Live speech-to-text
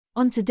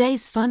On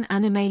today's Fun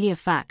Animalia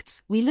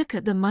Facts, we look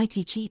at the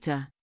mighty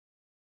cheetah.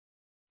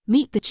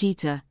 Meet the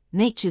cheetah,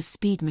 nature's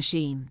speed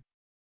machine.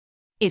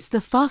 It's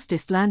the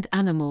fastest land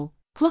animal,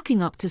 clocking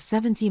up to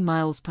 70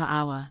 miles per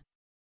hour.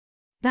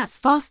 That's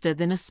faster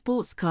than a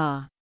sports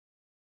car.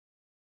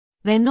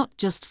 They're not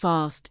just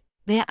fast,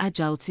 they're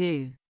agile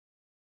too.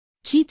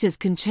 Cheetahs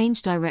can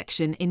change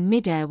direction in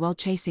mid-air while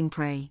chasing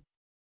prey.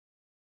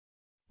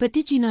 But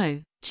did you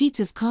know,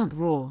 cheetahs can't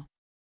roar?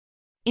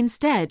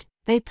 Instead,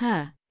 they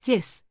purr,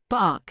 hiss,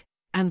 bark,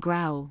 and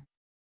growl.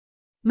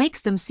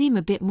 Makes them seem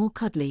a bit more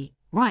cuddly,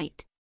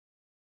 right?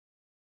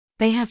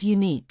 They have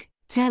unique,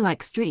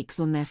 tail-like streaks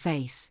on their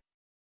face.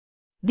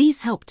 These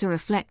help to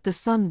reflect the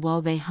sun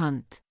while they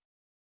hunt.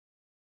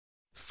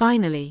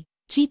 Finally,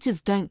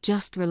 cheetahs don't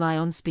just rely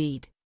on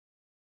speed.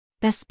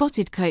 Their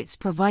spotted coats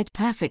provide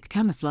perfect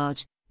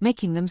camouflage,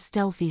 making them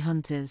stealthy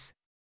hunters.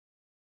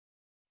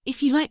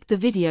 If you liked the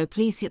video,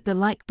 please hit the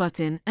like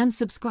button and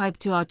subscribe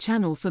to our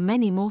channel for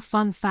many more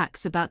fun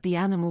facts about the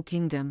animal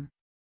kingdom.